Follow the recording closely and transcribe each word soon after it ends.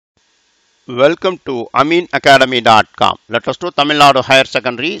Welcome to aminacademy.com. Let us do Tamil Nadu Higher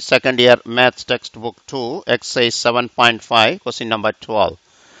Secondary Second Year Maths Textbook 2, Exercise 7.5, question number 12.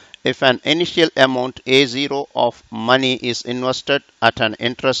 If an initial amount A0 of money is invested at an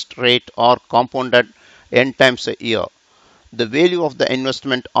interest rate or compounded n times a year, the value of the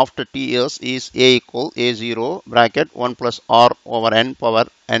investment after t years is A equal A0 bracket 1 plus R over n power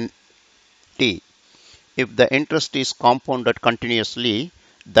n t. If the interest is compounded continuously,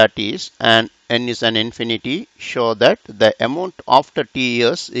 that is, and n is an infinity, show that the amount after t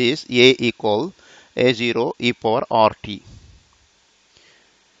years is A equal A0 e power RT.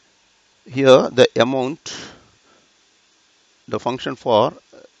 Here the amount, the function for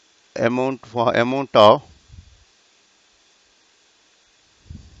amount of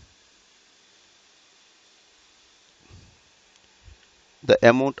the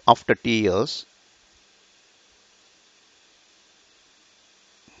amount after t years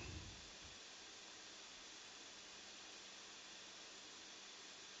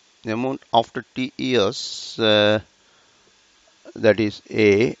the amount after t years that is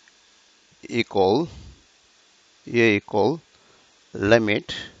A equal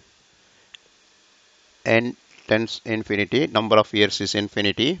limit n tends infinity, number of years is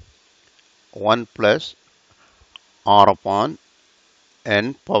infinity, 1 plus R upon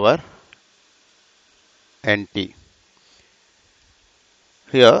n power nt.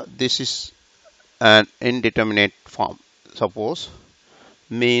 Here this is an indeterminate form. Suppose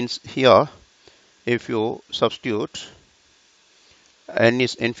means here if you substitute n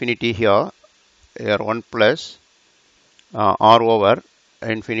is infinity here 1 plus R over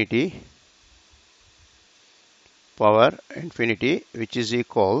infinity power infinity, which is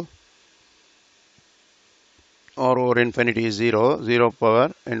equal R over infinity is 0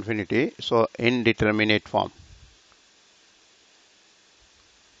 power infinity, so indeterminate form.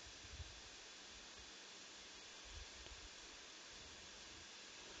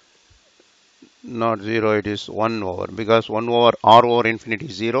 Not 0, it is 1 over, because 1 over R over infinity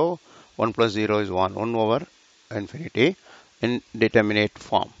is 0, 1 plus 0 is 1 over infinity, indeterminate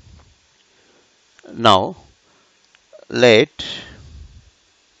form. Now let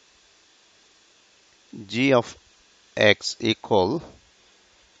g of x equal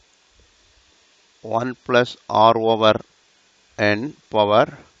 1 plus R over n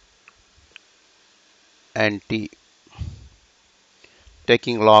power nt,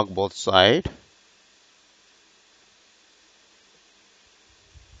 taking log both sides.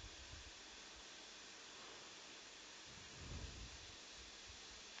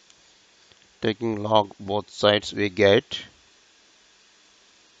 Taking log both sides, we get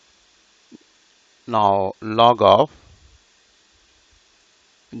now log of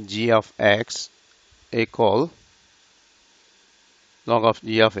g of x equal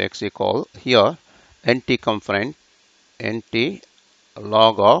here nt component nt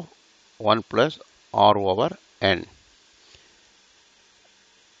log of 1 plus R over n.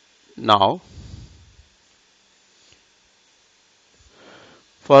 Now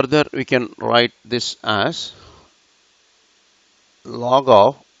further we can write this as log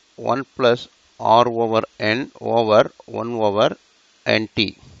of 1 plus R over n over 1 over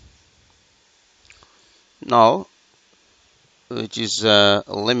nt. Now which is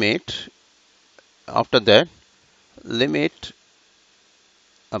limit, after that limit,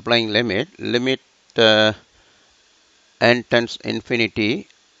 applying limit n tends infinity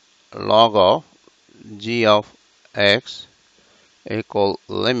log of g of x equal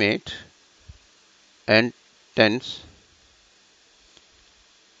limit n tends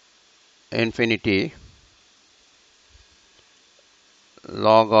infinity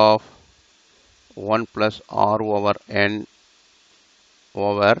log of 1 plus R over n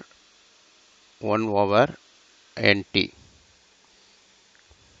over 1 over nt.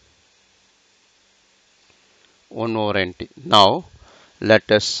 1 over nt. Now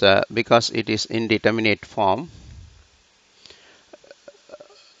let us, because it is indeterminate form,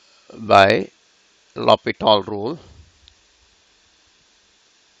 by L'Hopital rule,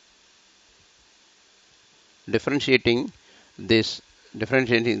 differentiating this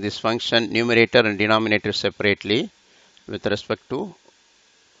function numerator and denominator separately with respect to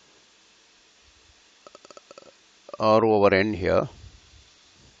R over n here,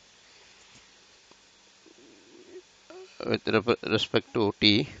 with respect to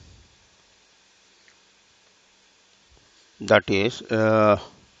t, that is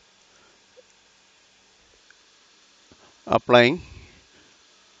applying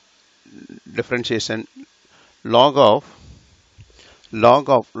differentiation log of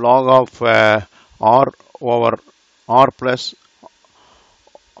R over R plus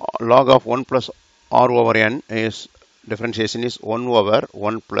log of 1 plus r over n is differentiation is 1 over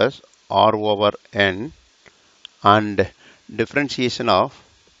 1 plus r over n, and differentiation of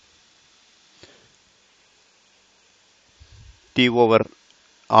t over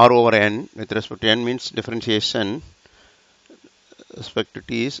r over n with respect to n means differentiation respect to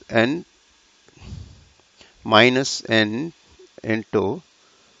t is n minus n into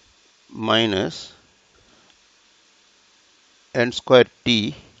minus n square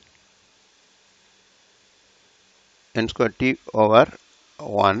t over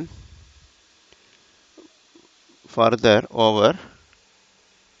 1 further over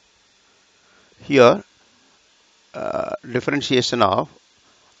here differentiation of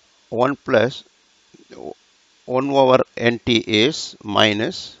 1 plus 1 over nt is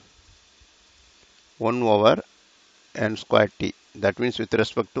minus 1 over n square t. That means with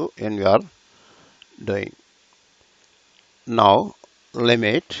respect to n we are doing. Now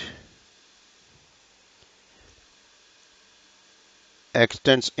limit x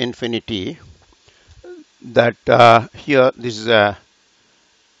tends infinity, that here this is a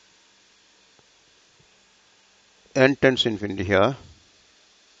n tends infinity here.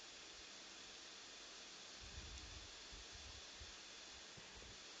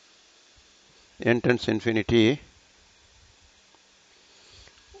 N tends infinity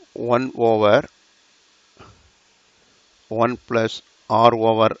 1 over 1 plus r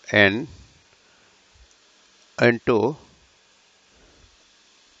over n into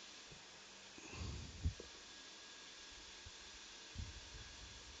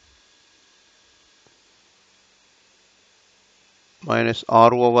minus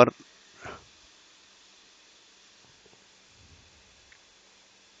r over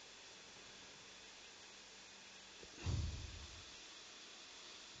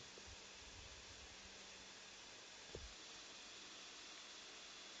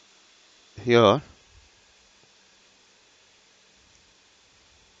here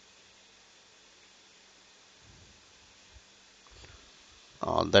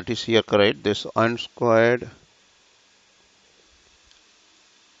that is here correct. This n squared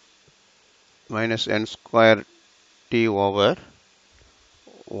minus n square t over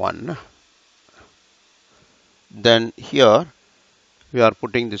 1. Then here we are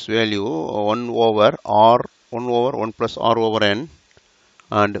putting this value 1 over 1 plus r over n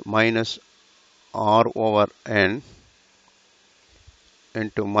and minus r over n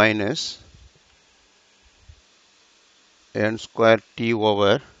into minus n square t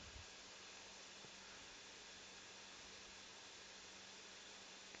over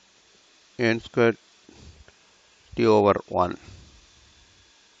n square t over 1.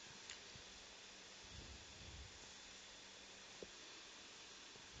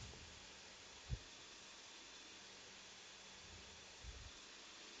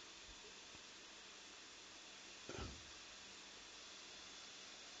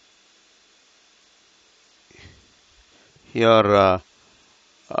 Here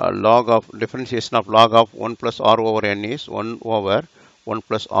log of differentiation of log of 1 plus r over n is 1 over 1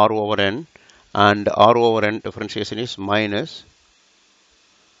 plus r over n, and r over n differentiation is minus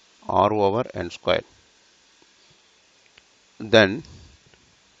r over n squared. Then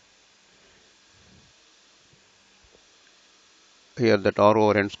here that r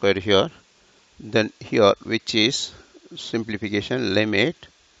over n square here, then here which is simplification limit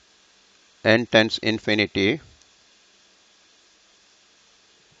n tends infinity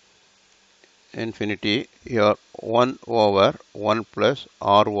here 1 over 1 plus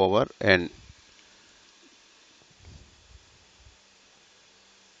r over n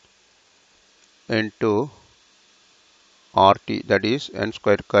into rt, that is n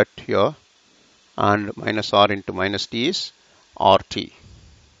square cut here, and minus r into minus t is rt.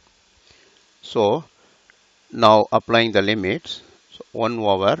 So now applying the limits, so 1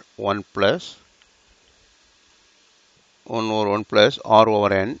 over 1 plus r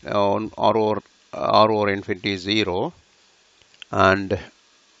over n, r over infinity is 0, and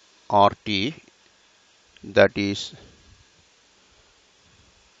rt that is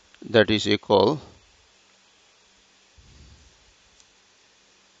equal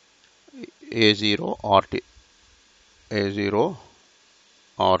a0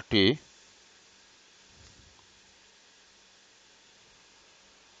 rt.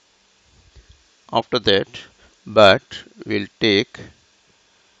 After that, but we'll take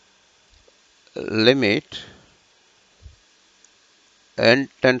limit n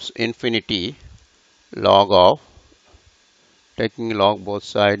tends infinity log of, taking log both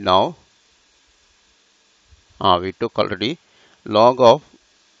side now, we took already log of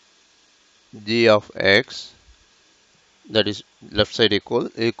g of x that is left side equal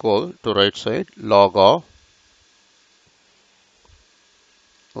to right side log of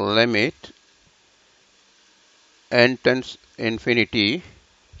limit n tends infinity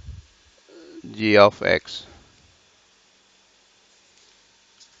g of x.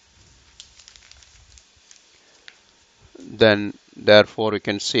 Then therefore we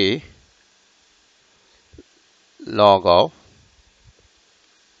can say log of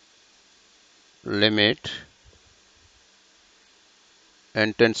limit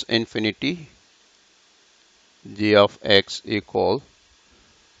n tends infinity g of x equal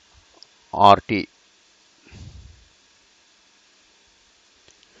rt.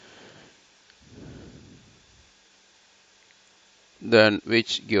 Then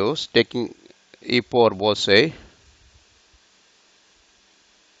which gives, taking e power both side,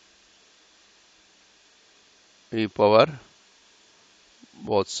 e power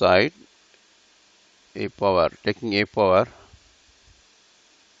both side, e power, taking e power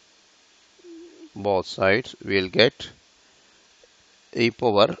both sides, we'll get e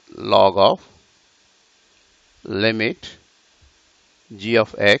power log of limit g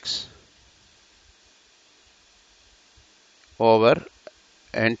of x over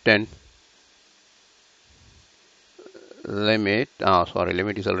n10 limit,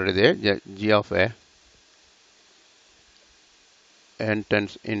 limit is already there, g of a n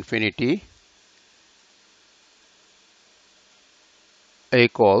tends infinity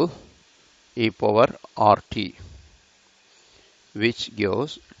equal e power rt, which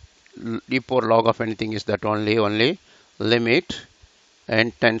gives e power log of anything is that only limit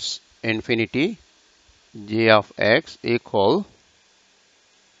n tends infinity g of x equal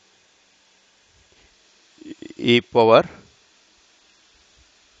e power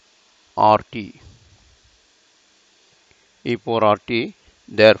rt, e power rt.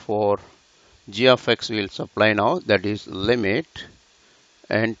 Therefore g of x will supply now, that is limit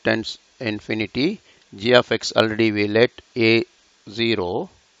n tends infinity g of x already we let a0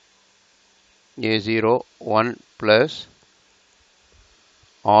 1 plus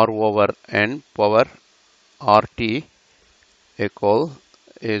r over n power rt equal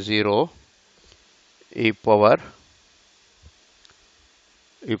a0 e power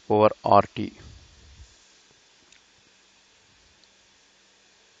rt.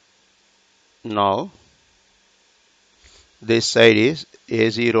 Now this side is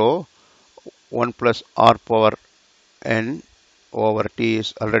a0 1 plus r power n over t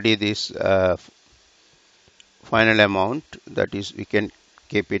is already this final amount, that is we can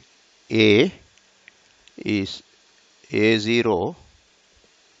keep it a is a0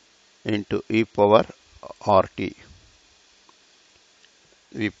 into e power rt.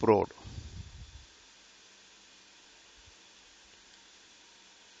 We proved.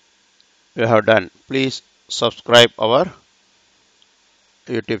 We have done. Please subscribe our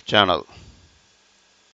YouTube channel.